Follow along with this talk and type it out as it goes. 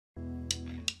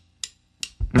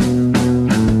Or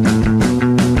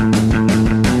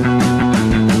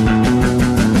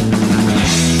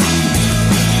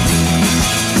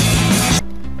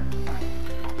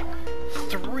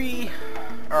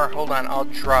hold on, I'll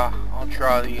draw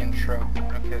the intro.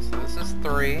 Okay, so this is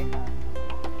 3.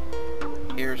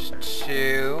 Here's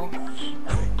 2.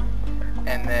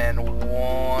 And then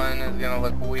 1 is gonna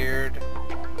look weird.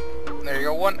 There you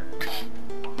go, 1.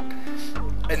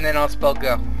 And then I'll spell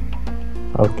go.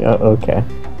 Okay.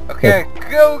 Okay,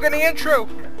 go, Gunny intro!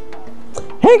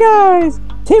 Hey guys!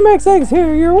 TeamxEggS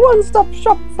here, your one-stop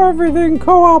shop for everything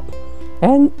co-op.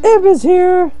 And Ib is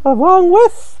here, along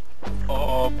with...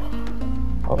 Ob.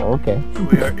 Oh, okay.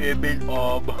 We are ibb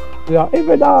obb. We are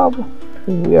ibb obb.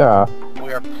 Yeah.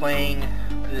 We are playing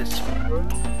this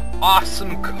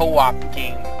awesome co-op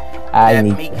game I that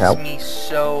need makes help. me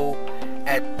so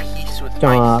at peace with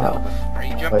myself. Are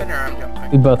you jumping or I'm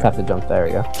jumping? We both have to jump. There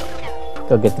we go.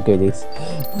 Go get the goodies.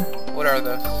 What are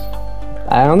those?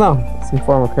 I don't know. Some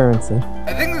form of currency.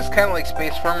 I think this is kind of like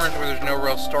Space Farmers where there's no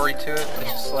real story to it.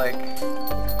 It's just like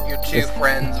your two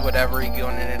friends, whatever, you go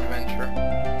on an adventure.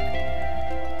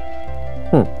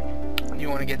 You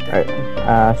want to get there?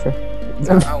 Alright. Sure.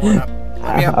 I want up.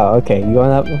 Let me up. Oh, okay. You going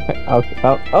up? Okay. Oh,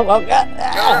 God.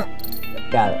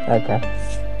 Got it. Okay.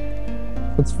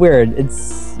 It's weird.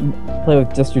 It's play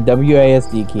with just your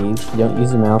WASD keys. You don't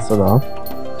use the mouse at all.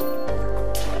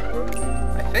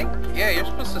 I think, yeah, you're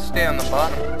supposed to stay on the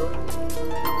bottom.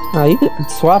 Oh, you can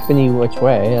swap any which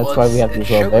way. That's why we have these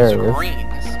little barriers. Green.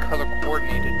 This is color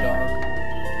coordinated, dog.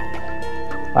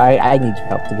 I need your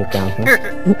help to get down here.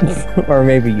 Or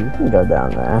maybe you can go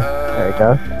down there. There you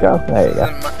go. Go. There you go.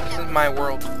 This is my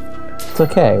world. It's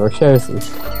okay. We're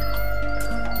shosies.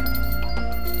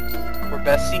 We're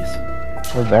besties.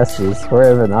 We're besties.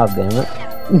 We're even up, damn it.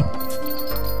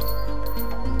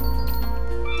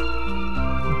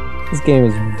 This game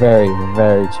is very,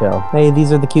 very chill. Hey,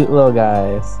 these are the cute little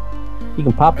guys. You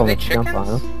can pop them if you jump on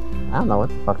them. I don't know what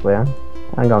the fuck they are.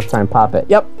 I'm gonna try and pop it.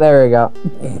 Yep, there we go.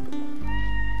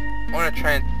 I want to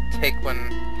try and take one.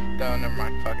 No, never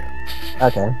mind. Fuck it.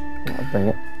 Okay, I'll bring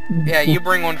it. Yeah, you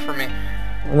bring one for me.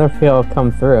 I wonder if he'll come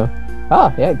through.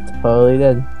 Oh, yeah, it totally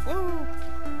did. Woo!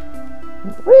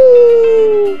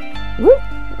 Whee! Woo!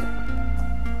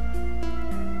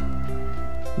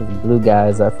 The blue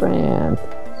guy's our friend.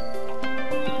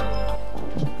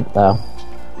 Oh.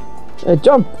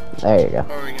 Jump! There you go.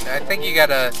 What are we gonna do? I think you got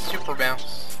a super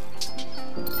bounce.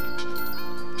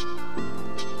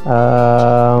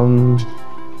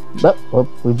 Whoop,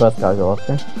 we both gotta go up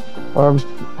there. Or,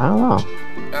 I don't know.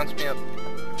 Bounce me up.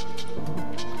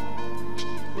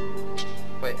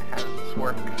 Wait, how does this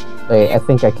work? Wait, I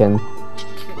think I can...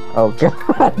 Oh,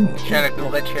 God. Trying to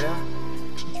glitch it out?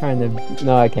 Trying to...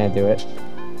 No, I can't do it.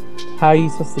 How are you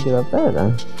supposed to get up there,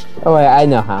 then? Oh, wait, I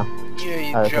know how.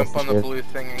 Yeah, you jump on the blue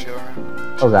thing and go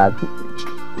around. Oh, God.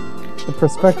 The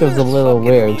perspective's a little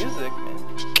weird. Music,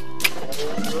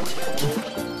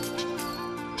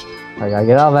 I gotta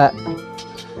get all that.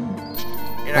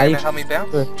 You're not gonna help me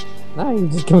bounce? No, you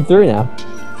just come through now.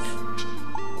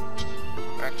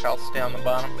 Alright, I'll stay on the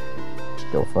bottom.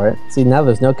 Go for it. See, now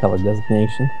there's no color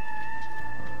designation.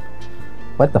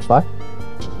 What the fuck?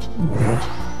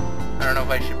 I don't know if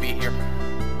I should be here.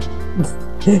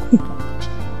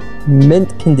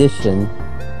 Mint condition.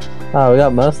 Oh, we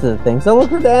got most of the things. Oh, look,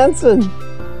 we're dancing!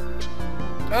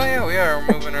 Oh yeah, we are.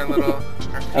 We're moving our little...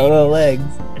 our feet. Our little legs.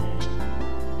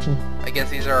 I guess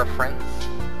these are our friends.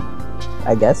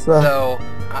 I guess so. So,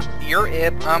 you're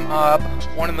Ib, I'm Ob.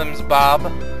 One of them's Bob.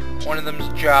 One of them's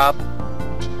Job.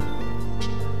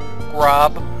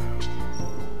 Grob.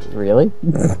 Really?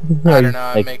 I don't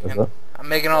know. I'm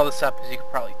making all this up, as you can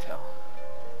probably tell.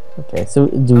 Okay, so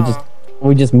do we are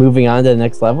we just moving on to the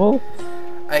next level?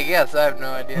 I guess. I have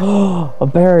no idea. A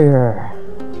barrier.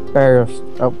 Barrier.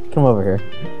 Oh, come over here.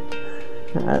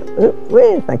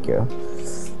 Wait, thank you.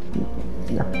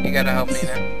 No. You gotta help me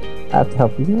now. I have to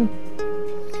help you now?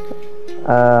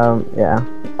 Yeah.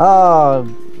 Oh,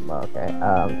 okay.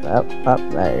 Up,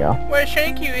 there you go. Well,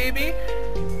 thank you, AB.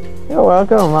 You're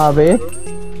welcome, Lobby.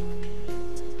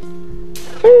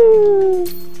 Woo!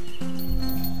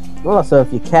 Well, so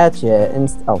if you catch it,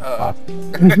 oh, fuck.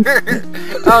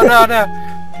 Oh, no.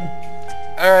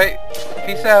 Alright,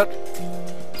 peace out.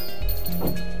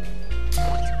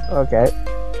 Okay.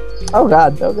 Oh,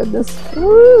 God, oh, goodness.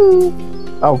 Woo!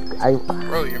 Oh,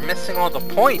 Bro, you're missing all the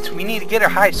points. We need to get a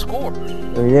high score.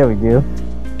 Oh, yeah, we do.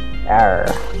 Arr.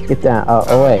 Get down.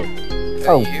 Oh, wait.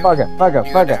 Oh, fuck it.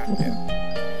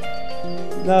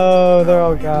 No, they're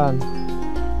all gone.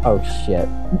 Oh, shit.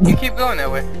 You keep going that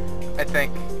way, I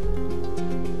think.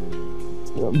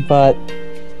 But...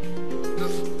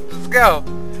 Just go.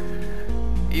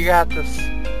 You got this.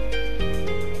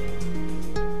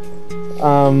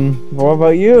 What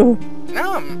about you?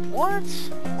 No, what?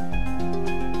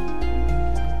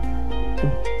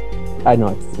 I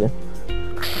know what to do.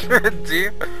 Do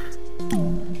you?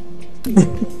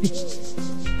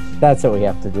 That's what we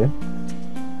have to do.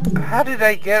 How did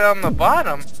I get on the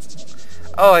bottom?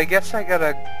 Oh, I guess I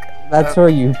gotta... That's where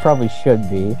you probably should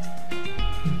be.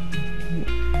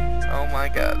 Oh my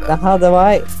god. Now how do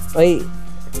I...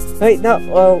 Wait, no,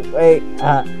 oh, wait,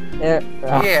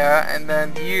 Yeah, and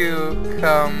then you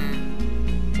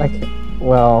come... Like,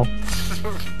 well...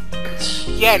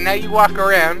 Yeah, now you walk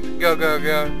around. Go.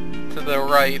 To the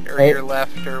right, or your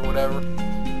left, or whatever.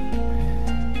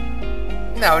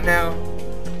 No.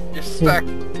 You're stuck.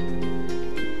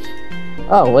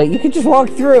 Oh, wait, you could just walk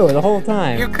through the whole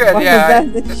time. You could, Why yeah.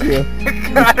 was that an issue?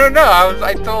 I don't know,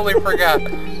 I totally forgot.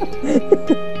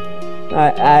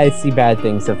 I see bad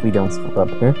things if we don't split up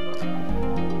here.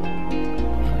 Oh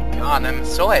my god, I'm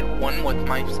so at one with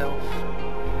myself.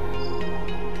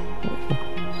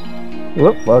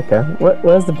 Whoop, okay. What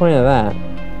is the point of that?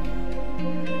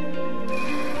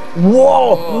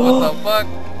 Whoa! Oh, what the fuck?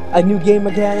 A new game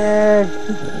mechanic!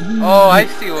 Oh, I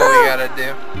see what we gotta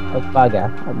do. Oh, bugger.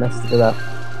 I messed it up.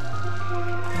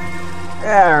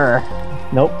 Arr.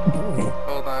 Nope.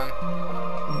 Hold on.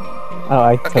 Oh,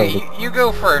 I Okay, totally... you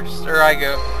go first, or I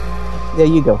go. Yeah,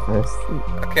 you go first.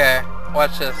 Okay,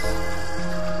 watch this.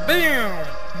 Boom!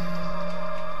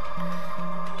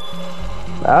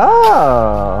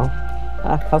 Oh!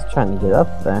 I was trying to get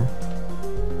up there.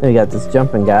 Then we got this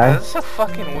jumping guy. This is so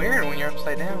fucking weird when you're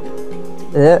upside down.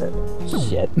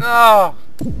 Shit. No!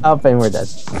 Oh, and we're dead.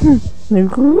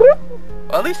 Well,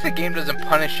 at least the game doesn't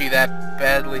punish you that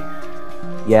badly.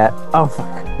 Yeah. Oh,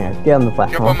 fuck. Here, get on the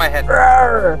platform. Jump on my head.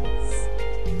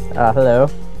 Hello.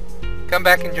 Come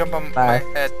back and jump on my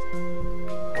head.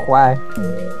 Why?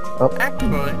 Oh.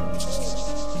 Actually.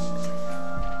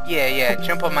 Yeah,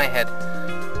 jump on my head.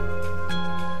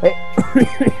 Hey.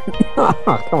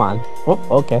 Oh, come on. Oh,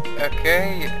 okay.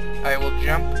 Okay, I will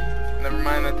jump. Never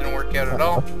mind, that didn't work out at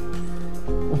all.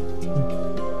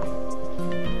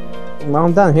 Well,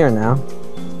 I'm done here now.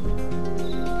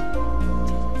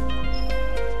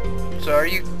 So are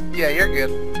you... Yeah, you're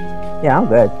good. Yeah, I'm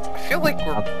good. I feel like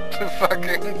we're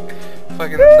fucking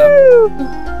this up.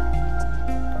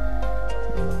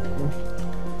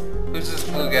 Who's this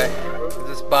blue guy? Is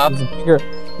this Bob?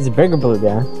 He's a bigger blue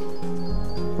guy.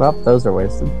 Well, those are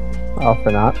wasted. Oh,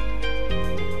 for not.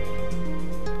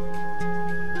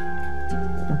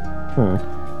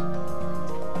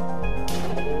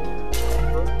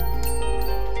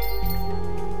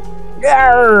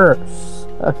 Yarr!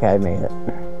 Okay, I made it.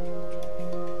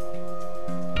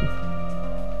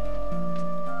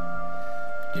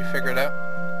 You figure it out?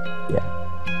 Yeah.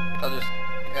 I'll just...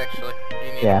 Actually,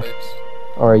 you need a boost.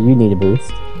 Or you need a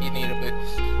boost. You need a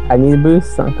boost. I need a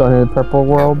boost. I'm going to the purple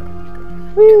world.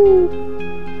 Woo!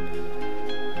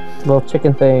 Little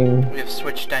chicken thing. We have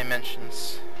switched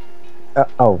dimensions.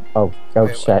 Oh,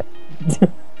 Wait, shit.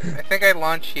 I think I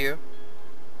launch you.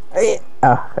 There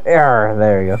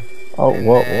you go. Oh, and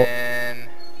whoa. Then...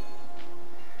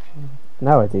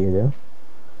 Now what do you do?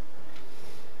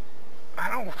 I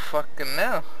don't fucking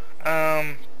know.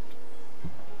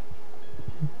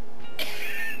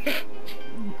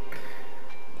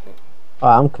 Oh,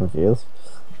 I'm confused.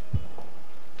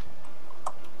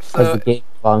 Because So... the game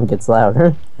volume gets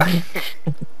louder.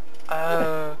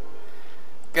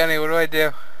 Gunny, what do I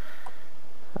do?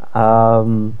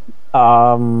 I'm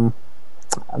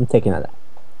taking it out.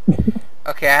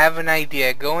 Okay, I have an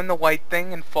idea. Go in the white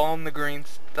thing and fall in the green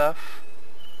stuff.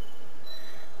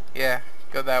 Yeah,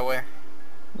 go that way.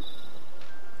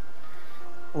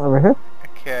 Over here?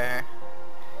 Okay.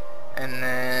 And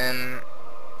then...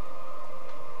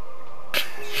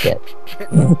 Shit.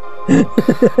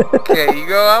 Okay, you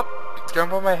go up,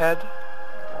 jump on my head.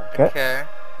 Okay.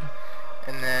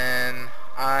 And then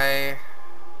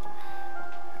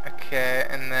okay,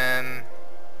 and then...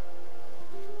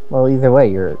 Well, either way,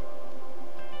 you're...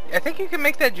 I think you can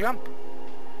make that jump.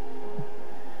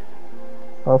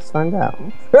 Let's find out.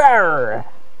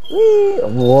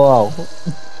 Whoa.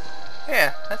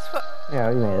 Yeah, that's what... Yeah,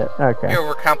 we made it. Okay.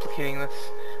 You're overcomplicating this.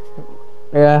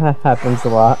 Yeah, that happens a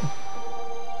lot.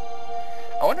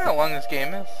 I wonder how long this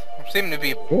game is. I seem to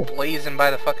be blazing by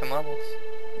the fucking levels.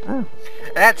 Oh.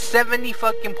 And that's 70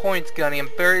 fucking points, Gunny. I'm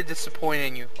very disappointed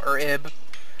in you. Or Ib.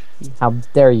 How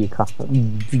dare you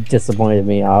be disappointed in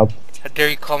me, Ob. How dare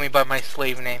you call me by my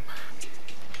slave name?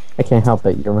 I can't help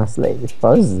it, you're my slave.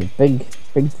 Oh, this is a big...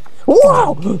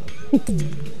 Whoa!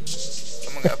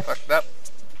 Someone got fucked up.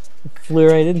 flew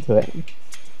right into it.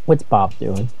 What's Bob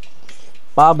doing?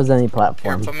 Bob is any Here,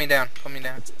 platform. put me down. Put me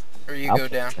down. Or you go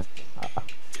down.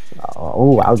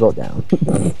 Oh, I'll go down.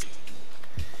 Here,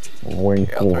 I'll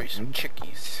throw you some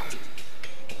chickies.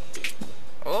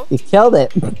 Oh, You killed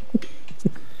it.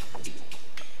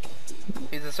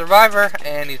 he's a survivor,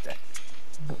 and he's dead.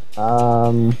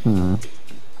 Well,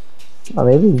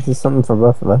 maybe this is something for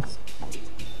both of us.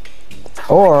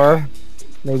 Or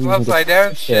maybe This you can upside get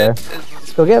down shit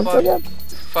is Go get him, go get him.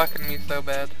 fucking me so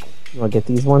bad. You wanna get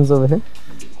these ones over here?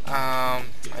 I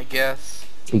guess.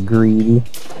 Be greedy.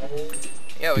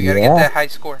 Yeah, we gotta get that high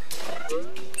score.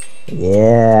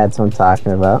 Yeah, that's what I'm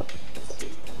talking about.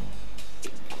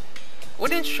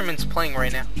 What instrument's playing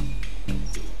right now?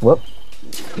 Whoop.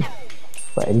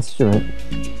 What instrument?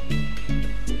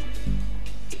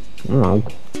 Oh,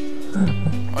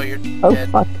 Oh, you're oh dead.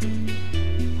 fuck.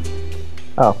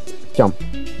 Oh, jump.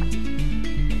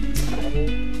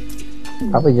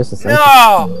 Probably just a second.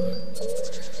 No!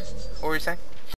 What were you saying?